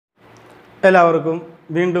എല്ലാവർക്കും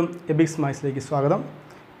വീണ്ടും എബിക്സ് മാത്സിലേക്ക് സ്വാഗതം.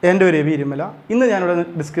 എൻ്റെ ഒരു രണപല. ഇന്ന് ഞാനിവിടെ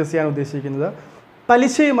ഡിസ്കസ് ചെയ്യാൻ ഉദ്ദേശിക്കുന്നത്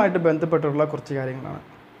പലിശയുമായിട്ട് ബന്ധപ്പെട്ടുള്ള കുറച്ച് കാര്യങ്ങളാണ്.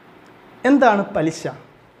 എന്താണ് പലിശ?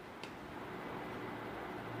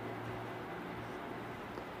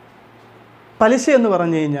 പലിശ എന്ന്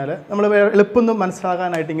പറഞ്ഞു കഴിഞ്ഞാൽ നമ്മൾ എളുപ്പം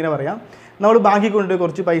മനസ്സിലാക്കാനായിട്ട് ഇങ്ങനെ പറയാം. നമ്മൾ ബാങ്കിൽ കൊണ്ട്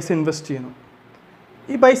കുറച്ച് പൈസ ഇൻവെസ്റ്റ് ചെയ്യുന്നു.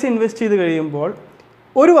 ഈ പൈസ ഇൻവെസ്റ്റ് ചെയ്ത് കഴിയുമ്പോൾ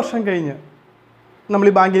ഒരു വർഷം കഴിഞ്ഞ് നമ്മൾ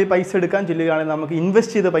ഈ ബാങ്കിൽ പൈസ എടുക്കാൻ ചെല്ലുകയാണെങ്കിൽ നമുക്ക്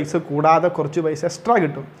ഇൻവെസ്റ്റ് ചെയ്ത പൈസ കൂടാതെ കുറച്ച് പൈസ എക്സ്ട്രാ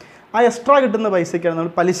കിട്ടും. ആ എക്സ്ട്രാ കിട്ടുന്ന പൈസയ്ക്കാണ്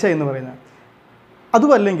നമ്മൾ പലിശ എന്ന് പറയുന്നത്.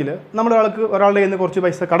 അതുമല്ലെങ്കിൽ ഒരാളുടെ കയ്യിൽ നിന്ന് കുറച്ച്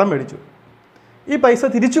പൈസ കടം മേടിച്ചു. ഈ പൈസ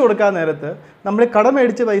തിരിച്ചു കൊടുക്കാൻ നേരത്ത് നമ്മൾ കടം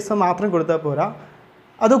മേടിച്ച പൈസ മാത്രം കൊടുത്താൽ പോരാ,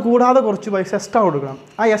 അതുകൂടാതെ കുറച്ച് പൈസ എക്സ്ട്രാ കൊടുക്കണം.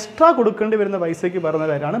 ആ എക്സ്ട്രാ കൊടുക്കേണ്ടി വരുന്ന പൈസയ്ക്ക് പറയുന്ന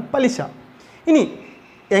പേരാണ് പലിശ. ഇനി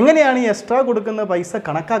എങ്ങനെയാണ് ഈ എക്സ്ട്രാ കൊടുക്കുന്ന പൈസ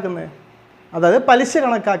കണക്കാക്കുന്നത്? അതായത് പലിശ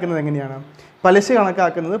കണക്കാക്കുന്നത് എങ്ങനെയാണ്? പലിശ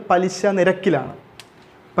കണക്കാക്കുന്നത് പലിശ നിരക്കിലാണ്.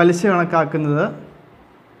 പലിശ കണക്കാക്കുന്നത്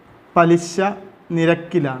പലിശ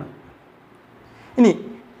നിരക്കിലാണ്. ഇനി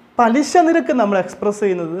പലിശ നിരക്ക് നമ്മൾ എക്സ്പ്രസ്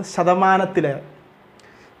ചെയ്യുന്നത് ശതമാനത്തിലാണ്.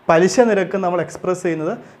 പലിശ നിരക്ക് നമ്മൾ എക്സ്പ്രസ്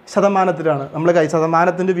ചെയ്യുന്നത് ശതമാനത്തിലാണ്. നമ്മൾ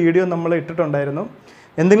ശതമാനത്തിൻ്റെ വീഡിയോ നമ്മൾ ഇട്ടിട്ടുണ്ടായിരുന്നു.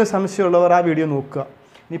 എന്തെങ്കിലും സംശയമുള്ളവർ ആ വീഡിയോ നോക്കുക.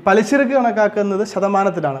 ഇനി പലിശ നിരക്ക് കണക്കാക്കുന്നത്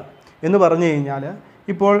ശതമാനത്തിലാണ് എന്ന് പറഞ്ഞു കഴിഞ്ഞാൽ,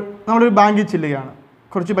 ഇപ്പോൾ നമ്മളൊരു ബാങ്കിൽ ചെല്ലുകയാണ്,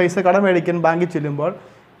 കുറച്ച് പൈസ കടം മേടിക്കാൻ ബാങ്കിൽ ചെല്ലുമ്പോൾ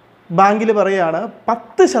ബാങ്കിൽ പറയുകയാണ്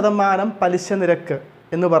 10% പലിശ നിരക്ക്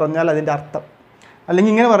എന്ന് പറഞ്ഞാൽ അതിൻ്റെ അർത്ഥം,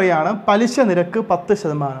 അല്ലെങ്കിൽ ഇങ്ങനെ പറയുകയാണ് പലിശ നിരക്ക്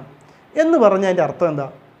 10% എന്ന് പറഞ്ഞാൽ അതിൻ്റെ അർത്ഥം എന്താ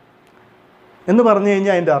എന്ന് പറഞ്ഞു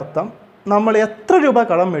കഴിഞ്ഞാൽ അതിൻ്റെ അർത്ഥം നമ്മൾ എത്ര രൂപ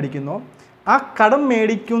കടം മേടിക്കുന്നോ ആ കടം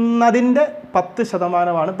മേടിക്കുന്നതിൻ്റെ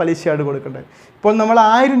 10% പലിശയായിട്ട് കൊടുക്കേണ്ടത്. ഇപ്പോൾ നമ്മൾ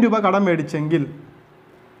 1000 രൂപ കടം മേടിച്ചെങ്കിൽ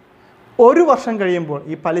ഒരു വർഷം കഴിയുമ്പോൾ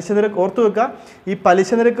ഈ പലിശ നിരക്ക് ഓർത്തു വെക്കുക. ഈ പലിശ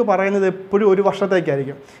നിരക്ക് പറയുന്നത് എപ്പോഴും ഒരു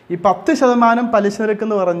വർഷത്തേക്കായിരിക്കും. ഈ 10% പലിശ നിരക്ക്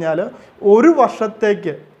എന്ന് പറഞ്ഞാൽ ഒരു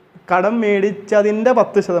വർഷത്തേക്ക് കടം മേടിച്ചതിൻ്റെ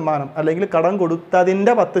 10% അല്ലെങ്കിൽ കടം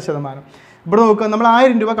കൊടുത്തതിൻ്റെ 10%. ഇവിടെ നോക്കുക, നമ്മൾ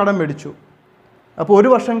 1000 രൂപ കടം മേടിച്ചു. അപ്പോൾ ഒരു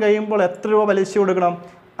വർഷം കഴിയുമ്പോൾ എത്ര രൂപ പലിശ കൊടുക്കണം?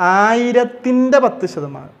 1000ൻ്റെ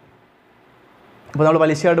 10%. അപ്പോൾ നമ്മൾ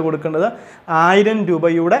പലിശയായിട്ട് കൊടുക്കേണ്ടത് 1000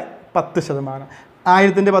 രൂപയുടെ 10%.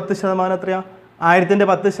 1000ൻ്റെ 10% എത്രയാണ്? 1000ൻ്റെ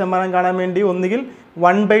 10% കാണാൻ വേണ്ടി ഒന്നുകിൽ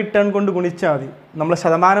 1/10 കൊണ്ട് ഗുണിച്ചാൽ മതി. നമ്മൾ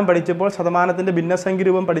ശതമാനം പഠിച്ചപ്പോൾ ശതമാനത്തിൻ്റെ ഭിന്നസംഖ്യ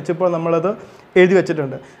രൂപം പഠിച്ചപ്പോൾ നമ്മളത് എഴുതി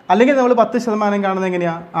വെച്ചിട്ടുണ്ട്. അല്ലെങ്കിൽ നമ്മൾ 10% കാണുന്നത്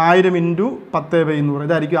എങ്ങനെയാണ്? 1000 × 10/100.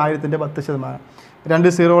 ഇതായിരിക്കും 1000ൻ്റെ 10%.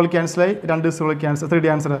 2 സീറോകൾ ക്യാൻസലായി, 2 സീറോകൾ ക്യാൻസൽ,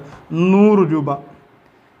 3 ആൻസർ 100 രൂപ.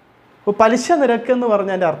 അപ്പോൾ പലിശ നിരക്ക് എന്ന്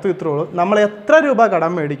പറഞ്ഞാൽ അതിൻ്റെ അർത്ഥം ഇത്രേ ഉള്ളൂ. നമ്മൾ എത്ര രൂപ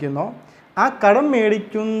കടം മേടിക്കുന്നോ ആ കടം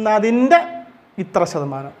മേടിക്കുന്നതിൻ്റെ ഇത്ര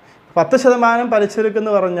ശതമാനം. 10% പലിശ നിരക്ക്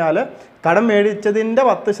എന്ന് പറഞ്ഞാൽ കടം മേടിച്ചതിൻ്റെ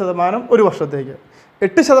 10% ഒരു വർഷത്തേക്ക്.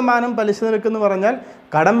 8% പലിശ നിരക്ക് എന്ന് പറഞ്ഞാൽ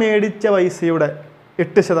കടം മേടിച്ച പൈസയുടെ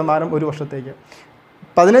 8% ഒരു വർഷത്തേക്ക്.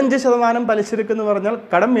 15% പലിശ നിരക്ക് എന്ന് പറഞ്ഞാൽ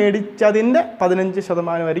കടം മേടിച്ചതിൻ്റെ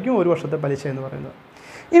 15% ആയിരിക്കും ഒരു വർഷത്തെ പലിശ എന്ന് പറയുന്നത്.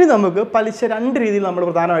 ഇനി നമുക്ക് പലിശ രണ്ട് രീതിയിൽ നമ്മൾ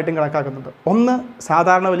പ്രധാനമായിട്ടും കണക്കാക്കുന്നുണ്ട്. ഒന്ന്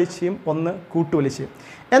സാധാരണ പലിശയും ഒന്ന് കൂട്ടുപലിശയും.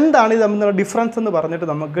 എന്താണ് ഇത് തമ്മിലുള്ള ഡിഫറൻസ് എന്ന് പറഞ്ഞിട്ട്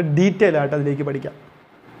നമുക്ക് ഡീറ്റെയിൽ ആയിട്ട് അതിലേക്ക് പഠിക്കാം.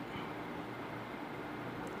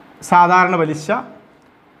 സാധാരണ പലിശ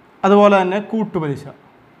അതുപോലെ തന്നെ കൂട്ടുപലിശ,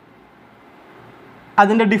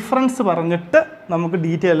 അതിൻ്റെ ഡിഫറൻസ് പറഞ്ഞിട്ട് നമുക്ക്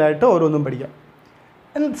ഡീറ്റെയിൽ ആയിട്ട് ഓരോന്നും പഠിക്കാം.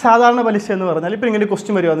 സാധാരണ പലിശ എന്ന് പറഞ്ഞാൽ ഇപ്പോൾ ഇങ്ങനെ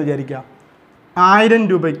ക്വസ്റ്റ്യൻ വരുവാന്ന് വിചാരിക്കുക. 1000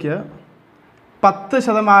 രൂപയ്ക്ക്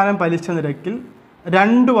 10% പലിശ നിരക്കിൽ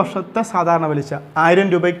 2 വർഷത്തെ സാധാരണ പലിശ.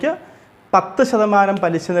 1000 രൂപയ്ക്ക് 10%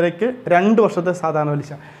 പലിശ നിരക്ക് 2 വർഷത്തെ സാധാരണ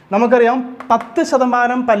പലിശ. നമുക്കറിയാം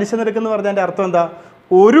 10% പലിശ നിരക്ക് എന്ന് പറഞ്ഞാൽ അതിൻ്റെ അർത്ഥം എന്താ?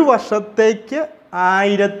 ഒരു വർഷത്തേക്ക്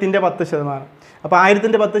 1000ൻ്റെ 10%. അപ്പോൾ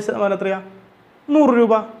 1000ൻ്റെ 10% എത്രയാണ്? 100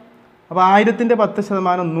 രൂപ. അപ്പോൾ 1000ൻ്റെ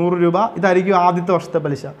 10% 100 രൂപ. ഇതായിരിക്കും ആദ്യത്തെ വർഷത്തെ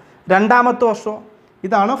പലിശ. രണ്ടാമത്തെ വർഷം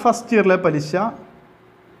ഇതാണ് ഫസ്റ്റ് ഇയറിലെ പലിശ.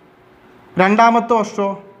 രണ്ടാമത്തെ വർഷം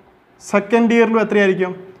സെക്കൻഡ് ഇയറിലും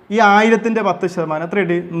എത്രയായിരിക്കും? ഈ 1000ൻ്റെ 10%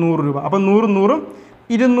 എത്രയുണ്ട്? 100 രൂപ. അപ്പോൾ 100 100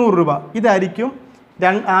 200 രൂപ. ഇതായിരിക്കും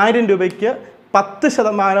 1000 രൂപയ്ക്ക്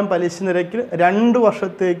 10% പലിശ നിരക്കിൽ 2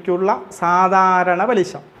 വർഷത്തേക്കുള്ള സാധാരണ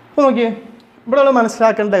പലിശ. അപ്പോൾ നോക്കിയേ, ഇവിടെ നമ്മൾ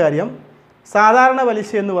മനസ്സിലാക്കേണ്ട കാര്യം സാധാരണ പലിശ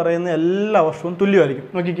എന്ന് പറയുന്നത് എല്ലാ വർഷവും തുല്യമായിരിക്കും.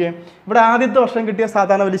 നോക്കിക്കേ, ഇവിടെ ആദ്യത്തെ വർഷം കിട്ടിയ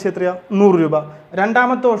സാധാരണ പലിശ എത്രയാണ്? 100 രൂപ.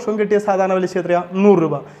 രണ്ടാമത്തെ വർഷവും കിട്ടിയ സാധാരണ പലിശ എത്രയാണ്? 100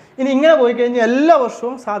 രൂപ. ഇനി ഇങ്ങനെ പോയി കഴിഞ്ഞാൽ എല്ലാ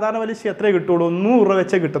വർഷവും സാധാരണ പലിശ എത്രയേ കിട്ടുള്ളൂ? 100 രൂപ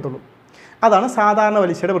വെച്ചേ കിട്ടത്തുള്ളൂ. അതാണ് സാധാരണ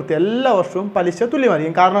പലിശയുടെ വൃത്തി. എല്ലാ വർഷവും പലിശ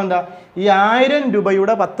തുല്യമായിരിക്കും. കാരണം എന്താ? ഈ 1000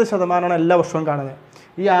 രൂപയുടെ 10% എല്ലാ വർഷവും കാണുന്നത്.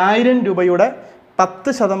 ഈ 1000 രൂപയുടെ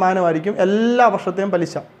 10% ആയിരിക്കും എല്ലാ വർഷത്തെയും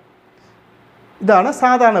പലിശ. ഇതാണ്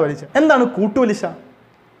സാധാരണ പലിശ. എന്താണ് കൂട്ടുപലിശ?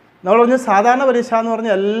 നമ്മൾ പറഞ്ഞ സാധാരണ പലിശ എന്ന്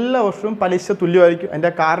പറഞ്ഞാൽ എല്ലാ വർഷവും പലിശ തുല്യമായിരിക്കും.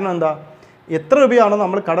 അതിൻ്റെ കാരണം എന്താ? എത്ര രൂപയാണോ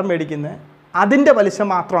നമ്മൾ കടം മേടിക്കുന്നത് അതിൻ്റെ പലിശ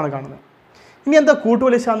മാത്രമാണ് കാണുന്നത്. ഇനി എന്താ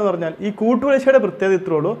കൂട്ടുപലിശ എന്ന് പറഞ്ഞാൽ? ഈ കൂട്ടുപലിശയുടെ പ്രത്യേകത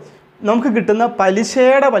ഇത്രേ ഉള്ളൂ, നമുക്ക് കിട്ടുന്ന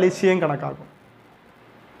പലിശയുടെ പലിശയും കണക്കാക്കും.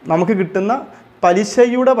 നമുക്ക് കിട്ടുന്ന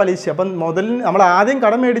പലിശയുടെ പലിശ. അപ്പം മുതലിന് നമ്മൾ ആദ്യം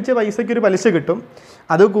കടം മേടിച്ച പൈസയ്ക്ക് ഒരു പലിശ കിട്ടും,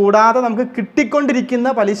 അതുകൂടാതെ നമുക്ക് കിട്ടിക്കൊണ്ടിരിക്കുന്ന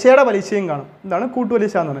പലിശയുടെ പലിശയും കാണും. ഇതാണ്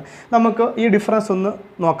കൂട്ടുപലിശ എന്ന് പറയുന്നത്. നമുക്ക് ഈ ഡിഫറൻസ് ഒന്ന്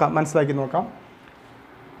നോക്കാം, മനസ്സിലാക്കി നോക്കാം.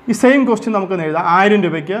 ഈ സെയിം ക്വസ്റ്റ്യൻ നമുക്ക് എഴുതാം. 1000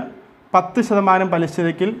 രൂപയ്ക്ക് 10% പലിശ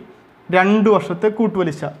നിരക്കിൽ 2 വർഷത്തെ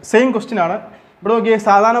കൂട്ടുപലിശ. സെയിം ക്വസ്റ്റ്യനാണ്. ഇവിടെ നോക്കിയേ,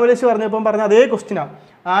 സാധാരണ പലിശ പറഞ്ഞപ്പം പറഞ്ഞ അതേ ക്വസ്റ്റ്യനാണ്.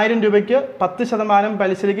 1000 രൂപയ്ക്ക് 10%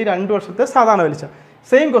 പലിശയ്ക്ക് 2 വർഷത്തെ സാധാരണ പലിശ.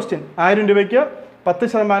 Same question. 1000 രൂപയ്ക്ക്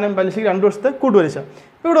 10% പലിശയ്ക്ക് 2 വർഷത്തെ കൂട്ടുപലിശ.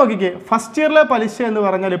 ഇവിടെ നോക്കിക്കേ, ഫസ്റ്റ് ഇയറിലെ പലിശ എന്ന്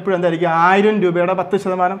പറഞ്ഞാൽ എപ്പോഴും എന്തായിരിക്കും? 1000 രൂപയുടെ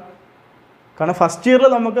 10%. കാരണം ഫസ്റ്റ് ഇയറിൽ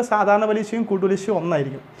നമുക്ക് സാധാരണ പലിശയും കൂട്ടുപലിശയും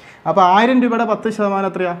ഒന്നായിരിക്കും. അപ്പോൾ 1000 രൂപയുടെ 10%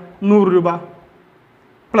 എത്രയാണ്? 100 രൂപ.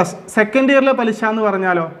 പ്ലസ് സെക്കൻഡ് ഇയറിലെ പലിശ എന്ന്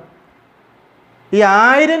പറഞ്ഞാലോ, ഈ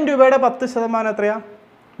 1000 രൂപയുടെ 10% എത്രയാണ്?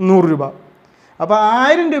 100 രൂപ. അപ്പോൾ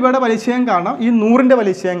 1000 രൂപയുടെ പലിശയും കാണാം, ഈ 100ൻ്റെ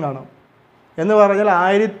പലിശയും കാണാം. എന്ന് പറഞ്ഞാൽ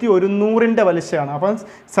 1100ൻ്റെ പലിശയാണ്. അപ്പം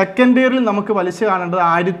സെക്കൻഡ് ഇയറിൽ നമുക്ക് പലിശ കാണേണ്ടത്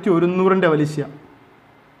 1100ൻ്റെ പലിശയാണ്.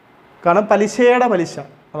 കാരണം പലിശയുടെ പലിശ,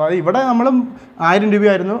 അതായത് ഇവിടെ നമ്മൾ 1000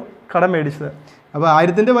 രൂപയായിരുന്നു കടം മേടിച്ചത്. അപ്പോൾ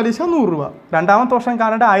 1000ൻ്റെ പലിശ 100 രൂപ. രണ്ടാമത്തെ വർഷം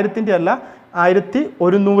കാണേണ്ട 1000ൻ്റെ അല്ല,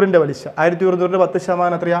 1100ൻ്റെ പലിശ. 1100ൻ്റെ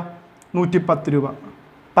 10% എത്രയാണ്? 110 രൂപ.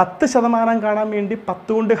 10% കാണാൻ വേണ്ടി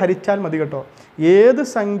 10 കൊണ്ട് ഹരിച്ചാൽ മതി കേട്ടോ. ഏത്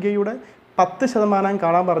സംഖ്യയുടെ 10%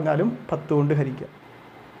 കാണാൻ പറഞ്ഞാലും 10 കൊണ്ട് ഹരിക്കുക.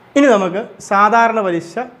 ഇനി നമുക്ക് സാധാരണ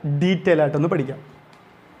പലിശ ഡീറ്റെയിൽ ആയിട്ടൊന്ന് പഠിക്കാം.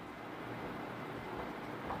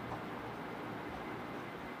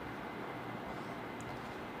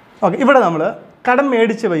 ഓക്കെ, ഇവിടെ നമ്മൾ കടം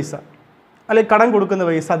മേടിച്ച പൈസ അല്ലെങ്കിൽ കടം കൊടുക്കുന്ന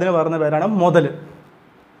പൈസ, അതിന് പറയുന്ന പേരാണ് മുതൽ.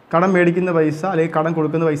 കടം മേടിക്കുന്ന പൈസ അല്ലെങ്കിൽ കടം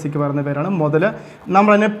കൊടുക്കുന്ന പൈസയ്ക്ക് പറയുന്ന പേരാണ് മുതൽ.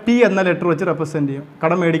 നമ്മൾ അതിനെ പി എന്ന ലെറ്റർ വെച്ച് റെപ്രസെൻറ്റ് ചെയ്യും.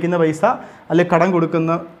 കടം മേടിക്കുന്ന പൈസ അല്ലെങ്കിൽ കടം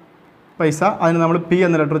കൊടുക്കുന്ന പൈസ, അതിന് നമ്മൾ പി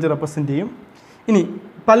എന്ന ലെറ്റർ വെച്ച് റെപ്രസെൻറ്റ് ചെയ്യും. ഇനി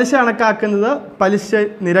പലിശ കണക്കാക്കുന്നത് പലിശ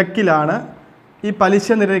നിരക്കിലാണ്. ഈ പലിശ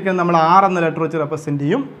നിരക്കിൽ നമ്മൾ 6 എന്ന ലെറ്റർ വെച്ച് റെപ്രസെൻറ്റ്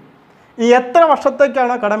ചെയ്യും. ഈ എത്ര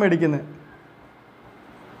വർഷത്തേക്കാണ് കടം മേടിക്കുന്നത്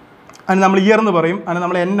അതിന് നമ്മൾ ഇയർ എന്ന് പറയും. അതിന്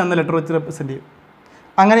നമ്മൾ N എന്ന ലെറ്റർ വെച്ച് റെപ്രസെൻറ്റ് ചെയ്യും.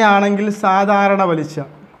 അങ്ങനെയാണെങ്കിൽ സാധാരണ പലിശ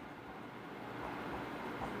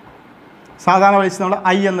നമ്മൾ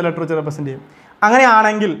I എന്ന ലെറ്റർ വെച്ച് റെപ്രസെൻറ്റ് ചെയ്യും.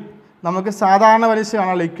 അങ്ങനെയാണെങ്കിൽ നമുക്ക് സാധാരണ പലിശ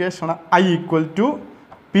കാണാനുള്ള equation I equal to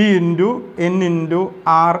P into N into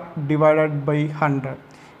R divided by 100.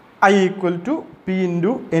 I equal to P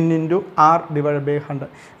into N into R divided by 100.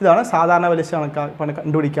 ഇതാണ് സാധാരണ പലിശ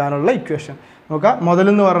കണ്ടുപിടിക്കാനുള്ള ഇക്വേഷൻ. നോക്കാം,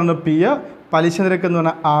 മുതലെന്ന് പറയുന്നത് P, പലിശ നിരക്ക് എന്ന്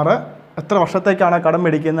പറഞ്ഞാൽ R, എത്ര വർഷത്തേക്കാണ് കടം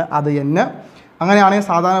മേടിക്കുന്നത് അത് N. അങ്ങനെയാണെങ്കിൽ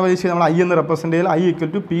സാധാരണ പലിശ നമ്മൾ I എന്ന് റെപ്രസെൻറ്റ് ചെയ്താൽ I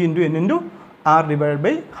equal to P into N into R divided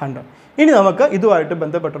by 100. ഇനി നമുക്ക് ഇതുമായിട്ട്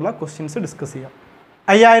ബന്ധപ്പെട്ടുള്ള ക്വസ്റ്റ്യൻസ് ഡിസ്കസ് ചെയ്യാം.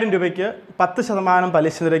 5000 രൂപയ്ക്ക് 10%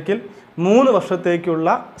 പലിശ നിരക്കിൽ 3 വർഷത്തേക്കുള്ള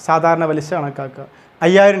സാധാരണ പലിശ കണക്കാക്കുക.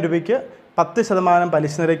 5000 രൂപയ്ക്ക് 10%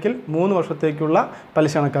 പലിശ നിരക്കിൽ 3 വർഷത്തേക്കുള്ള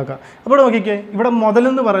പലിശ കണക്കാക്കുക. അപ്പോൾ ഇവിടെ നോക്കിക്കേ, ഇവിടെ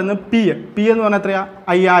മുതലെന്ന് പറയുന്നത് P എന്ന് പറഞ്ഞാൽ എത്രയാണ്?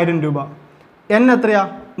 5000 രൂപ. N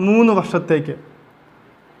എത്രയാണ്? 3 വർഷത്തേക്ക്.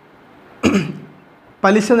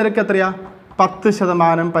 പലിശ നിരക്ക് എത്രയാണ്?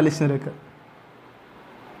 10% പലിശ നിരക്ക്.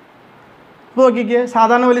 അപ്പോൾ നോക്കിക്കേ,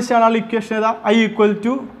 സാധാരണ പലിശയാണ് ഇക്വേഷൻ ഏതാ? I equal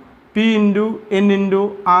to P into N into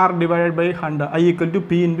R divided by 100. I equal to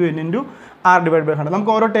P into N into R divide by 100.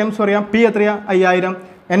 നമുക്ക് ഓരോ ടേംസ് പറയാം. P എത്രയാണ്? 5000.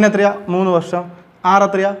 N എത്രയാണ്? 3 വർഷം. R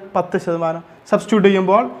എത്രയാണ്? 10%. സബ്സ്റ്റിറ്റ്യൂട്ട്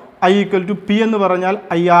ചെയ്യുമ്പോൾ I ഈക്വൽ ടു P എന്ന് പറഞ്ഞാൽ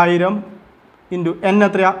 5000 ഇൻറ്റു N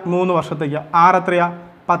എത്രയാണ്? 3 വർഷത്തേക്ക്. R എത്രയാണ്?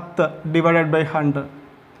 10 ഡിവൈഡഡ് ബൈ 100.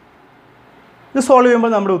 ഇത് സോൾവ്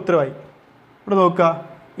ചെയ്യുമ്പോൾ നമ്മുടെ ഉത്തരവായി. ഇവിടെ നോക്കുക,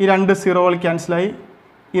 ഈ 2 സീറോകൾ ക്യാൻസലായി,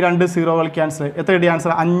 ഈ 2 സീറോകൾ ക്യാൻസലായി. എത്ര കിട്ടിയ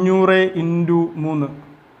ആൻസർ? 500 ഇൻറ്റു 3.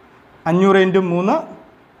 500 ഇൻറ്റു 3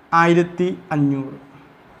 1500.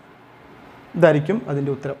 ഇതായിരിക്കും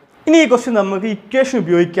അതിൻ്റെ ഉത്തരം. ഇനി ഈ ക്വസ്റ്റ്യൻ നമുക്ക് ഇക്വേഷൻ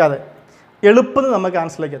ഉപയോഗിക്കാതെ എളുപ്പത്തിൽ നമുക്ക്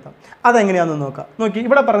ആൻസറിലേക്ക് എത്താം. അതെങ്ങനെയാണെന്ന് നോക്കാം. നോക്കി,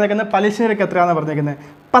 ഇവിടെ പറഞ്ഞേക്കുന്നത് പലിശ നിരക്ക് എത്രയാണെന്ന് പറഞ്ഞേക്കുന്നത്?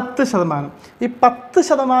 10%. ഈ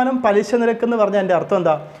 10% പലിശ നിരക്ക് എന്ന് പറഞ്ഞാൽ എൻ്റെ അർത്ഥം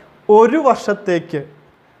എന്താ? ഒരു വർഷത്തേക്ക്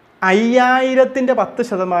 5000ൻ്റെ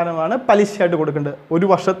 10%മാണ് പലിശയായിട്ട് കൊടുക്കേണ്ടത്. ഒരു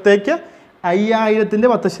വർഷത്തേക്ക് 5000ൻ്റെ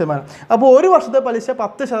 10%. അപ്പോൾ ഒരു വർഷത്തെ പലിശ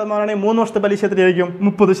 10% ആണെങ്കിൽ 3 വർഷത്തെ പലിശ എത്രയായിരിക്കും?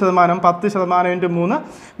 30%. 10% ഇൻറ്റു 3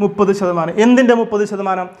 30%. എന്തിൻ്റെ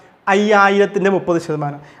 30%? 5000ൻ്റെ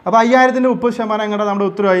 30%. അപ്പോൾ 5000ൻ്റെ 30% എങ്ങനെയാണ് നമ്മുടെ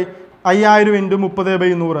ഉത്തരമായി? 5000 ഇൻറ്റു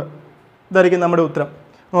 30/100. ഇതായിരിക്കും നമ്മുടെ ഉത്തരം.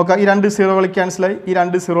 നോക്കാം, ഈ 2 സീറോകൾ ക്യാൻസലായി, ഈ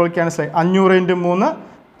 2 സീറോകൾ ക്യാൻസലായി. 500 ഇൻറ്റു 3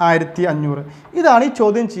 1500. ഇതാണ് ഈ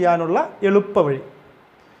ചോദ്യം ചെയ്യാനുള്ള എളുപ്പ വഴി.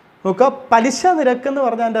 നോക്കുക, പലിശ നിരക്ക് എന്ന്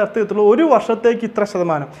പറഞ്ഞാൽ എൻ്റെ അർത്ഥത്തിലുള്ള ഒരു വർഷത്തേക്ക് ഇത്ര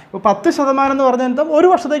ശതമാനം. ഇപ്പോൾ 10% എന്ന് പറഞ്ഞാൽ എന്താ? ഒരു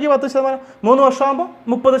വർഷത്തേക്ക് 10%. 3 വർഷമാകുമ്പോൾ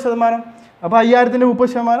 30%. അപ്പോൾ 5000ൻ്റെ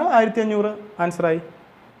 30% 1500. ആൻസറായി.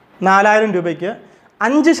 4000 രൂപയ്ക്ക്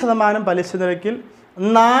 5% പലിശ നിരക്കിൽ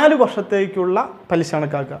 4 വർഷത്തേക്കുള്ള പലിശ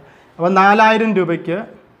കണക്കാക്കുക. അപ്പോൾ 4000 രൂപയ്ക്ക്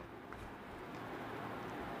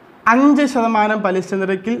 5% പലിശ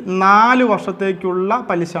നിരക്കിൽ 4 വർഷത്തേക്കുള്ള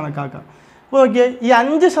പലിശ കണക്കാക്കുക. ഓക്കെ, ഈ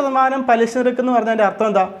 5% പലിശ നിരക്ക് എന്ന് പറഞ്ഞതിൻ്റെ അർത്ഥം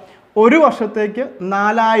എന്താ? ഒരു വർഷത്തേക്ക്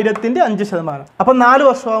 4000-ൻ്റെ 5%. അപ്പം 4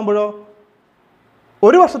 വർഷമാകുമ്പോഴോ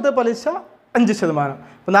ഒരു വർഷത്തെ പലിശ 5%.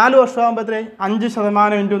 അപ്പോൾ 4 വർഷമാകുമ്പോൾ എത്രയായി?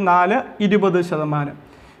 5% × 4 20%.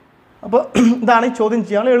 അപ്പോൾ ഇതാണ് ഈ ചോദ്യം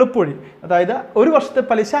ചെയ്യാനുള്ള എളുപ്പവഴി. അതായത് ഒരു വർഷത്തെ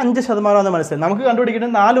പലിശ 5% എന്ന് മനസ്സിലായി. നമുക്ക്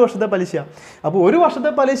കണ്ടുപിടിക്കേണ്ടത് 4 വർഷത്തെ പലിശയാണ്. അപ്പോൾ ഒരു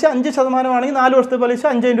വർഷത്തെ പലിശ 5% ആണെങ്കിൽ 4 വർഷത്തെ പലിശ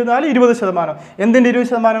 5 × 4 20%. എന്തിൻ്റെ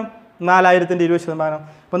 20%? 4000-ൻ്റെ 20%.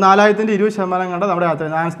 അപ്പോൾ 4000-ൻ്റെ 20% കണ്ടാൽ നമ്മുടെ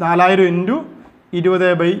 4000 ×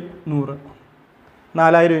 20/100.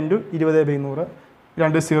 4000 × 20/100.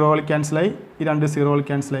 2 സീറോകൾ ക്യാൻസലായി, ഈ 2 സീറോകൾ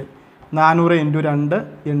ക്യാൻസലായി. 400 × 2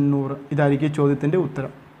 800. ഇതായിരിക്കും ചോദ്യത്തിൻ്റെ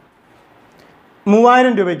ഉത്തരം.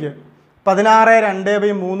 3000 രൂപയ്ക്ക്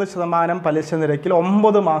 16.2% പലിശ നിരക്കിൽ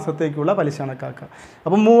 9 മാസത്തേക്കുള്ള പലിശ കണക്കാക്കുക.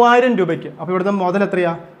 അപ്പോൾ 3000 രൂപയ്ക്ക്, അപ്പോൾ ഇവിടുത്തെ മുതൽ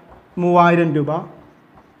എത്രയാ? 3000 രൂപ.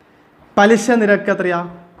 പലിശ നിരക്ക് എത്രയാ?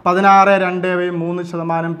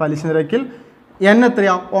 16.2% പലിശ നിരക്കിൽ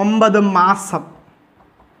എത്രയാ? 9 മാസം.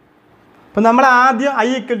 അപ്പം നമ്മൾ ആദ്യം I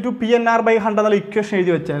 = PNR/100 എന്നുള്ള ഇക്വേഷൻ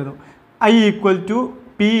എഴുതി വെച്ചായിരുന്നു. I =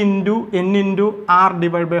 P × N ×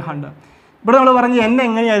 R/100. ഇവിടെ നമ്മൾ പറഞ്ഞ് N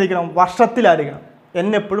എങ്ങനെയായിരിക്കണം? വർഷത്തിലായിരിക്കണം. N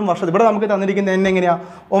എപ്പോഴും വർഷത്തിൽ. ഇവിടെ നമുക്ക് തന്നിരിക്കുന്ന N എങ്ങനെയാണ്?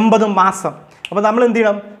 9 മാസം. അപ്പോൾ നമ്മൾ എന്ത്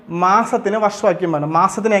ചെയ്യണം? മാസത്തിനെ വർഷമാക്കി മാറ്റണം.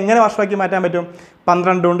 മാസത്തിനെ എങ്ങനെ വർഷമാക്കി മാറ്റാൻ പറ്റും?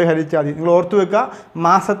 12 കൊണ്ട് ഹരിച്ചാൽ മതി. നിങ്ങൾ ഓർത്ത് വെക്കുക,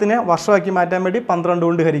 മാസത്തിനെ വർഷമാക്കി മാറ്റാൻ വേണ്ടി 12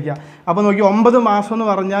 കൊണ്ട് ഹരിക്കുക. അപ്പോൾ നോക്കി 9 മാസം എന്ന്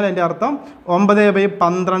പറഞ്ഞാൽ എൻ്റെ അർത്ഥം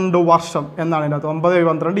 9/12 വർഷം എന്നാണ് എൻ്റെ അർത്ഥം.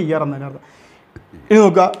 9/12 ഇയർ എന്നതിൻ്റെ അർത്ഥം. ഇനി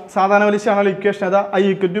നോക്കുക, സാധാരണ പലിശയാണല്ലോ ഇക്വേഷൻ ഏതാ? I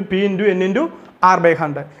 = P × N ×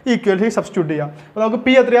 R/100. ഈ ഇക്വേഷൻ സബ്സ്റ്റിറ്റ്യൂട്ട് ചെയ്യാം. അപ്പോൾ നമുക്ക് P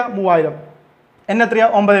എത്രയാ? 3000. N എത്രയാ?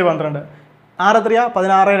 9/12. R എത്രയാ?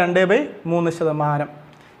 16.2%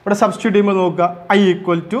 ഇവിടെ സബ്സ്റ്റിറ്റ്യൂട്ട് ചെയ്യുമ്പോൾ നോക്കുക, I =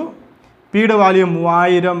 Pയുടെ വാല്യൂ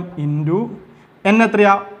 3000 × N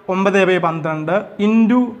എത്രയാ? 9/12 ×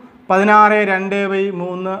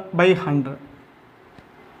 16.2/100.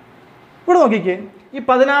 ഇവിടെ നോക്കിക്കേ, ഈ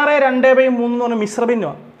 16.2/3 എന്ന് പറഞ്ഞാൽ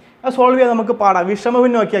മിശ്രഭിന്നമാണ്. അത് സോൾവ് ചെയ്യാൻ നമുക്ക് പാടാം,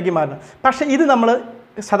 വിഷമഭിന്നമാക്കി മാറ്റണം. പക്ഷേ ഇത് നമ്മൾ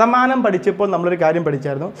ശതമാനം പഠിച്ചപ്പോൾ നമ്മളൊരു കാര്യം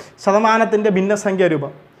പഠിച്ചായിരുന്നു, ശതമാനത്തിൻ്റെ ഭിന്നസംഖ്യ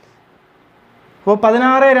രൂപം. അപ്പോൾ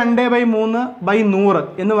 16.2/3/100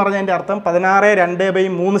 എന്ന് പറഞ്ഞതിൻ്റെ അർത്ഥം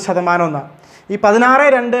 16.2/3% എന്നാണ്. ഈ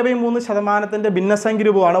 16.2/3%-ൻ്റെ ഭിന്നസംഖ്യ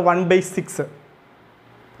രൂപമാണ് 1/6.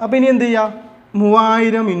 അപ്പോൾ ഇനി എന്ത് ചെയ്യുക?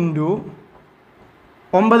 3000 ×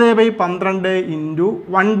 9/12 ×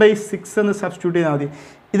 1/6 എന്ന് സബ്സ്റ്റിറ്റ്യൂട്ട് ചെയ്താൽ മതി.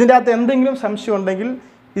 ഇതിൻ്റെ അകത്ത് എന്തെങ്കിലും സംശയം ഉണ്ടെങ്കിൽ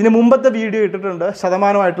ഇതിന് മുമ്പത്തെ വീഡിയോ ഇട്ടിട്ടുണ്ട്,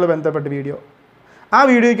 ശതമാനമായിട്ടുള്ള ബന്ധപ്പെട്ട വീഡിയോ. ആ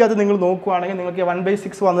വീഡിയോയ്ക്കകത്ത് നിങ്ങൾ നോക്കുകയാണെങ്കിൽ നിങ്ങൾക്ക്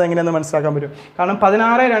 1/6 വന്നത് എങ്ങനെയാണെന്ന് മനസ്സിലാക്കാൻ പറ്റും. കാരണം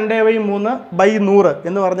 16.2/3/100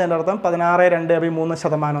 എന്ന് പറഞ്ഞതിൻ്റെ അർത്ഥം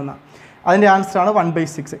 16.2/3% എന്നാണ്. അതിൻ്റെ ആൻസറാണ്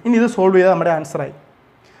 1/6. ഇനി ഇത് സോൾവ് ചെയ്താൽ നമ്മുടെ ആൻസറായി.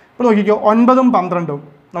 അപ്പോൾ നോക്കിക്കോ, 9ഉം 12ഉം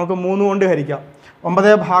നമുക്ക് 3 കൊണ്ട് ഹരിക്കാം.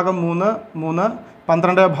 9/3 3,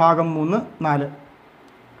 12/3 4.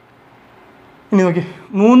 ഇനി നോക്കി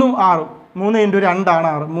 3ഉം 6ഉം, 3 × 2 ആണ്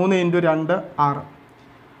 6, 3 × 2 6.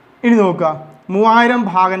 ഇനി നോക്കുക,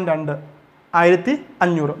 3000/2 1500.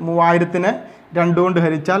 3000-നെ 2 കൊണ്ട്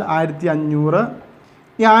ഹരിച്ചാൽ 1500.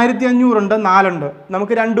 ഈ 1500 ഉണ്ട്, 4 ഉണ്ട്,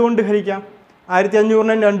 നമുക്ക് 2 കൊണ്ട് ഹരിക്കാം.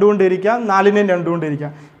 1500-നെ 2 കൊണ്ട് ഹരിക്കാം, 4-നെയും 2 കൊണ്ട്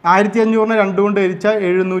ഹരിക്കാം. 1500-നെ 2 കൊണ്ട് ഹരിച്ചാൽ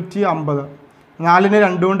 750, 4-നെ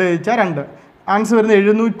 2 കൊണ്ട് ഹരിച്ചാൽ 2. ആൻസർ വരുന്നത്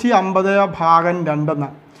 750/2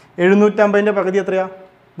 എന്നാണ്. 750-ൻ്റെ പകുതി എത്രയാണ്?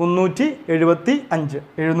 375.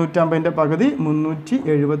 750-ൻ്റെ പകുതി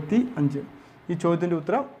 375. ഈ ചോദ്യത്തിൻ്റെ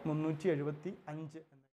ഉത്തരം 375.